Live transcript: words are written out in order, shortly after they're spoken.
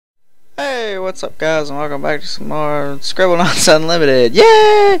Hey, what's up guys, and welcome back to some more Scribblenauts Unlimited.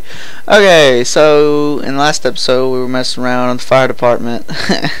 Yay! Okay, so in the last episode we were messing around in the fire department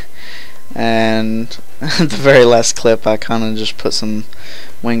and the very last clip I kinda just put some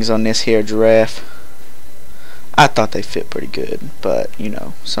wings on this here giraffe. I thought they fit pretty good, but you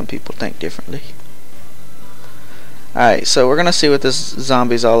know, some people think differently. Alright, so we're gonna see what this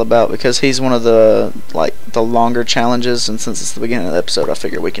zombie's all about because he's one of the longer challenges, and since it's the beginning of the episode I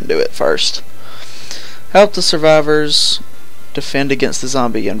figure we can do it first. Help the survivors defend against the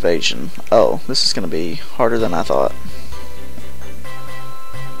zombie invasion. Oh, this is gonna be harder than I thought.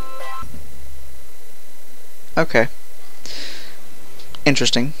 Okay.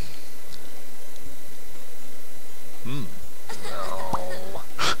 Interesting.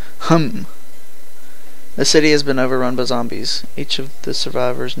 The city has been overrun by zombies. Each of the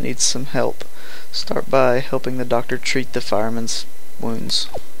survivors needs some help. Start by helping the doctor treat the fireman's wounds.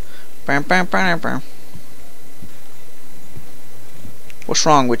 What's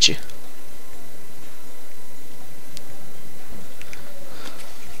wrong with you?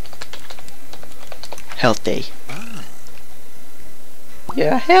 Healthy. You're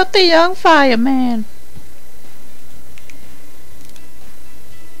a healthy young fireman.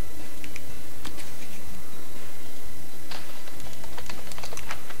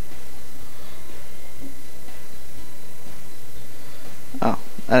 Oh,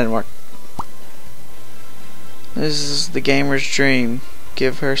 that didn't work. This is the gamer's dream.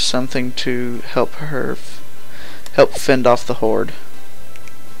 Give her something to help fend off the horde.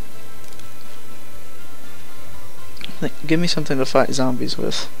 Give me something to fight zombies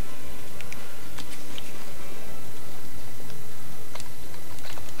with.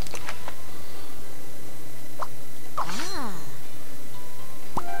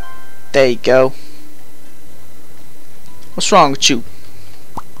 There you go. What's wrong with you?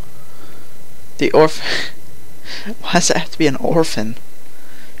 The orphan. Why does it have to be an orphan?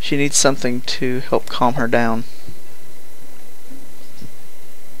 She needs something to help calm her down.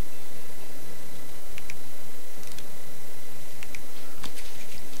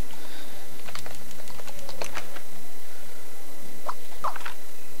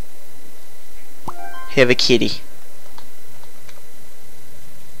 Have a kitty.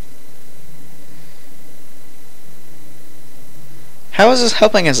 How is this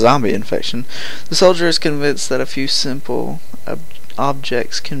helping a zombie infection? The soldier is convinced that a few simple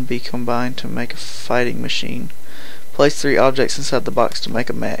objects can be combined to make a fighting machine. Place 3 objects inside the box to make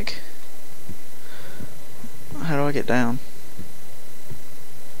a mech. How do I get down?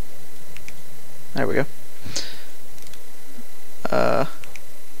 There we go.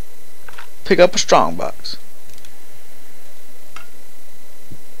 Pick up a strong box.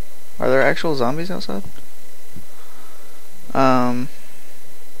 Are there actual zombies outside?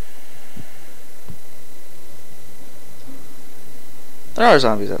 There are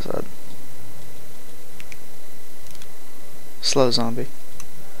zombies outside. Slow zombie.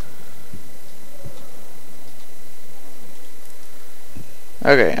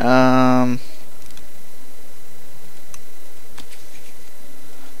 Okay,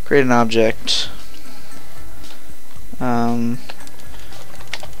 create an object.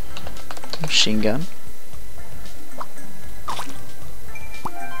 Machine gun.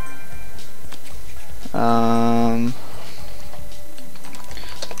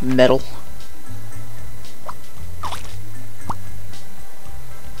 Metal.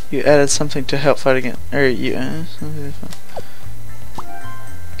 You added something to help fight against. Or you.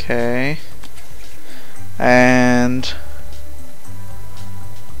 Okay. And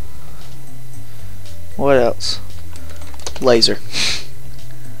what else? Laser.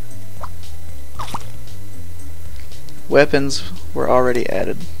 Weapons were already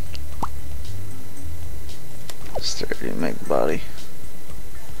added. Sturdy, make body.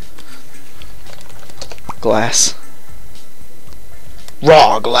 Glass.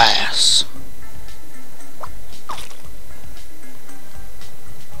 Raw glass.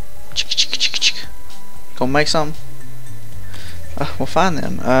 Gonna make something? Well, fine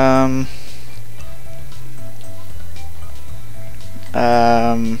then.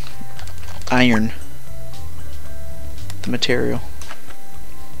 Iron. The material.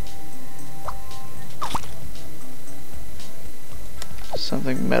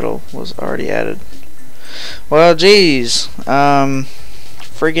 Something metal was already added. Well, geez.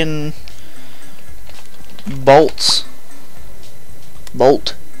 Friggin' bolts.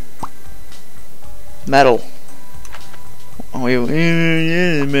 Bolt. Metal. Oh,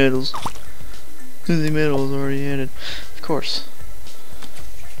 yeah, metals. The metal is already added. Of course.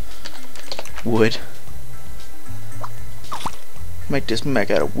 Wood. Make this mech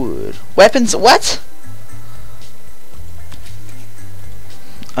out of wood. Weapons? What?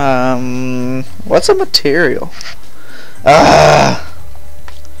 What's a material? Let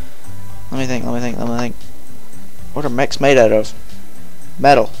me think. What are mechs made out of?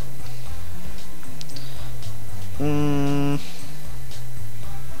 Metal.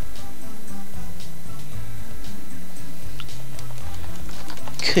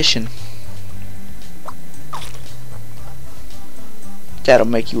 Cushion. That'll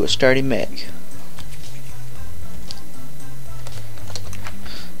make you a sturdy mech.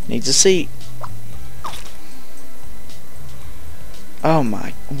 Needs a seat. Oh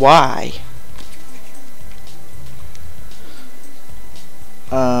my, why?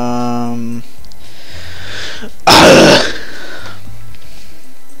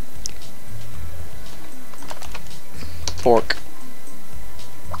 Fork.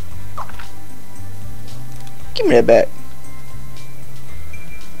 Give me that back.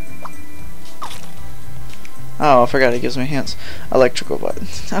 Oh, I forgot it gives me hints. Electrical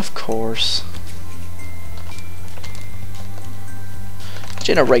buttons. Of course.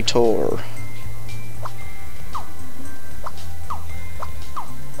 Generator.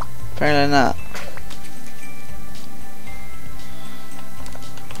 Apparently not.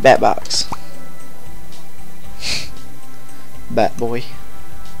 Bat box. Bat boy.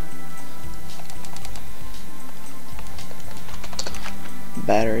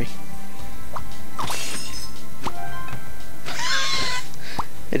 Battery.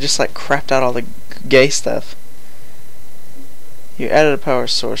 It just like crapped out all the gay stuff. You added a power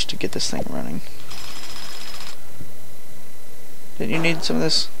source to get this thing running. Didn't you need some of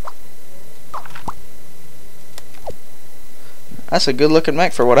this? That's a good looking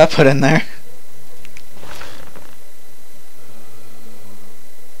mech for what I put in there.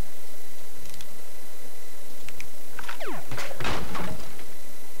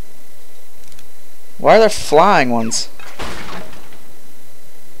 Why are there flying ones?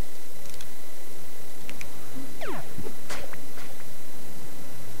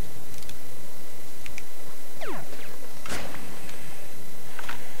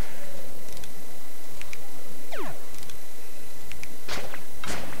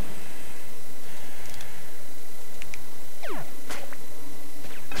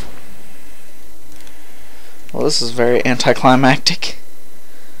 Well, this is very anticlimactic.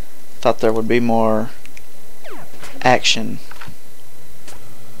 Thought there would be more action.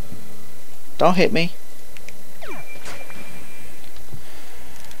 Don't hit me.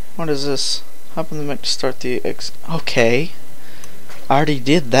 What is this? Hop in the mech to start the okay. I already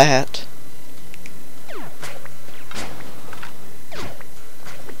did that.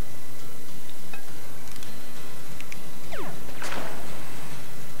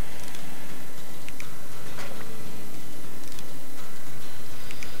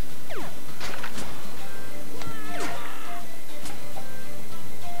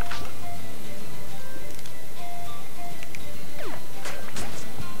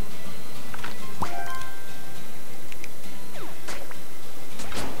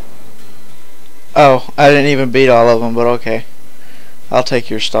 Oh, I didn't even beat all of them, but okay. I'll take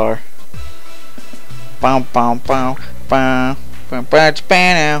your star. Bow, bow, bow, bow, bow, bow,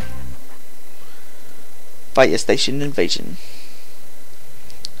 bow. Fire station invasion.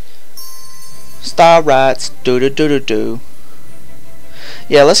 Star rights. Do do do do do.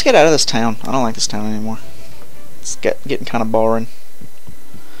 Yeah, let's get out of this town. I don't like this town anymore. It's getting kind of boring.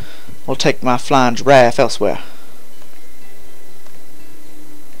 We'll take my flying giraffe elsewhere.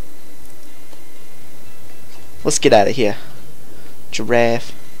 Let's get out of here.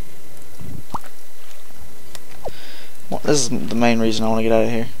 Giraffe. Well, this is the main reason I want to get out of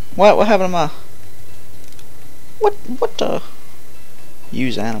here. What happened to my... What the...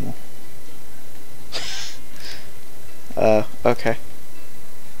 Use animal. Okay.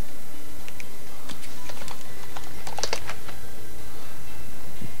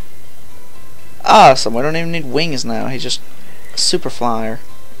 Awesome, we don't even need wings now. He's just a super flyer.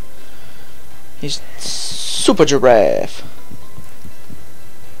 He's super giraffe.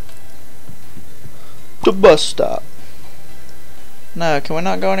 The bus stop. No, can we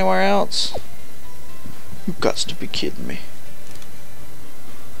not go anywhere else? You got to be kidding me.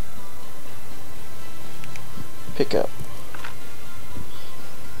 Pick up.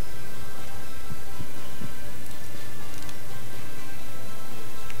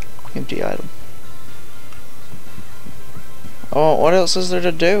 Empty item. Oh, what else is there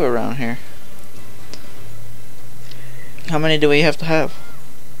to do around here? How many do we have to have?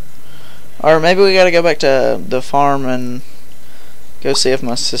 Or maybe we gotta go back to the farm and go see if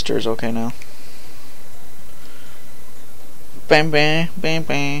my sister is okay now. Bam bam bam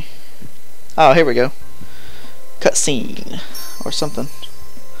bam. Oh, here we go. Cutscene or something.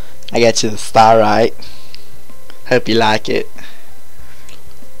 I got you the star right. Hope you like it.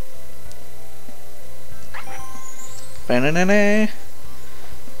 Ba-na-na-na.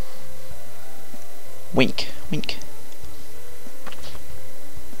 Wink, wink.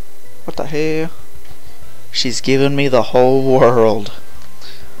 What the hell? She's giving me the whole world.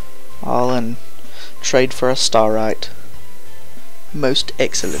 All in trade for a star right. Most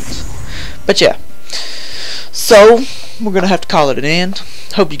excellent. But yeah. So, we're gonna have to call it an end.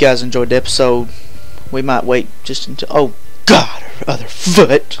 Hope you guys enjoyed the episode. We might wait just until... Oh, God, her other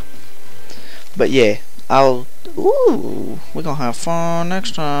foot. But yeah, Ooh, we're gonna have fun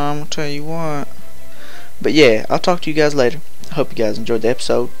next time, I'll tell you what. But yeah, I'll talk to you guys later. I hope you guys enjoyed the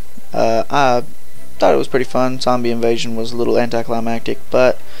episode. I thought it was pretty fun. Zombie invasion was a little anticlimactic,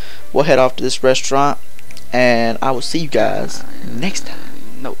 but we'll head off to this restaurant, and I will see you guys next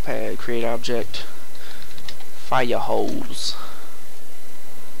time. Notepad, create object, fire hose.